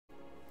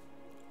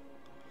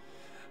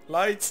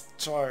Light's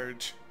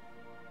charge.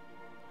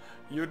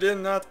 You did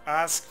not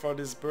ask for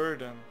this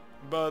burden,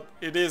 but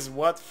it is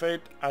what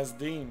fate has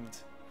deemed.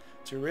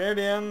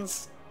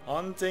 Tyranian's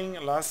haunting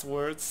last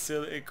words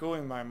still echo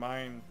in my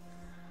mind.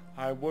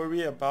 I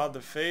worry about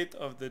the fate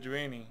of the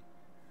Draenei,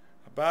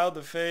 about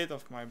the fate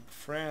of my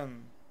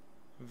friend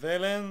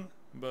Velen,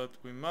 but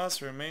we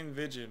must remain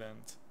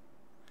vigilant.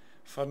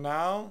 For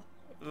now,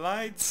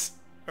 Light's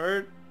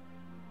Earth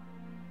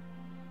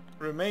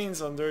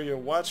remains under your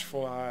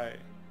watchful eye.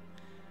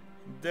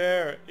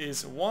 There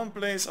is one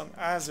place on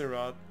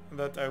Azeroth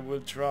that I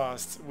will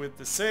trust with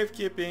the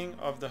safekeeping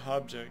of the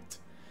object.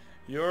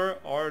 Your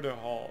Order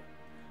Hall.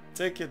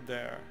 Take it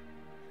there.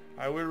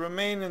 I will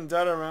remain in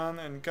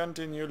Dalaran and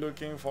continue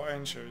looking for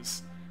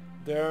answers.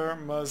 There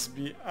must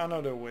be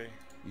another way.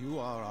 You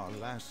are our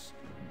last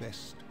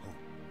best hope.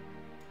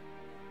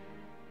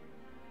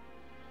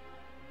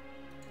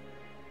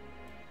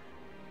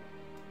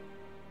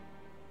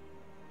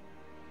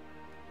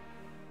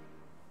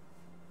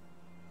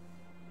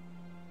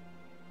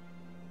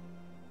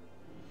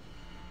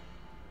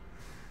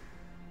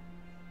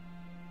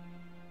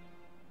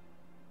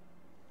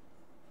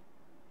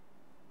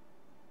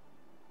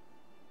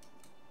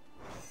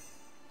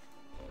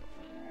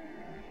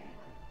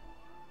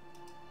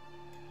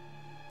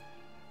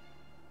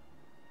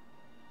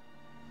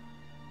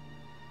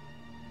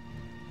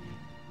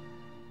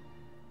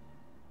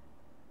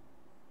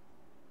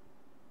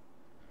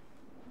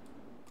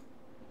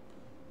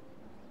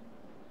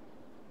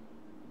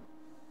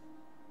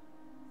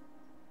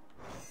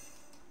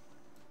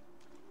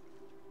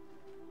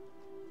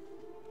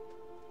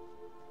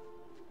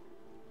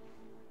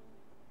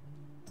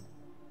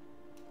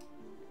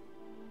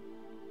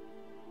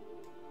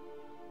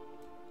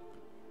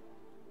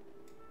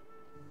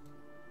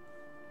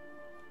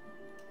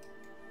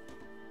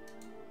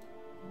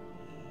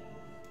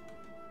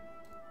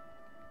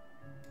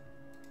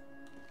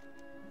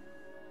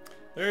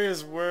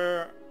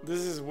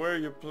 This is where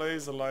you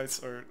place the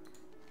Light's Earth.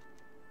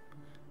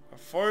 A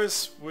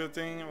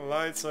force-wielding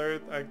Light's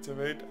Earth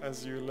activate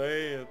as you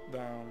lay it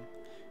down.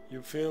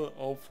 You feel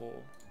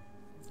hopeful.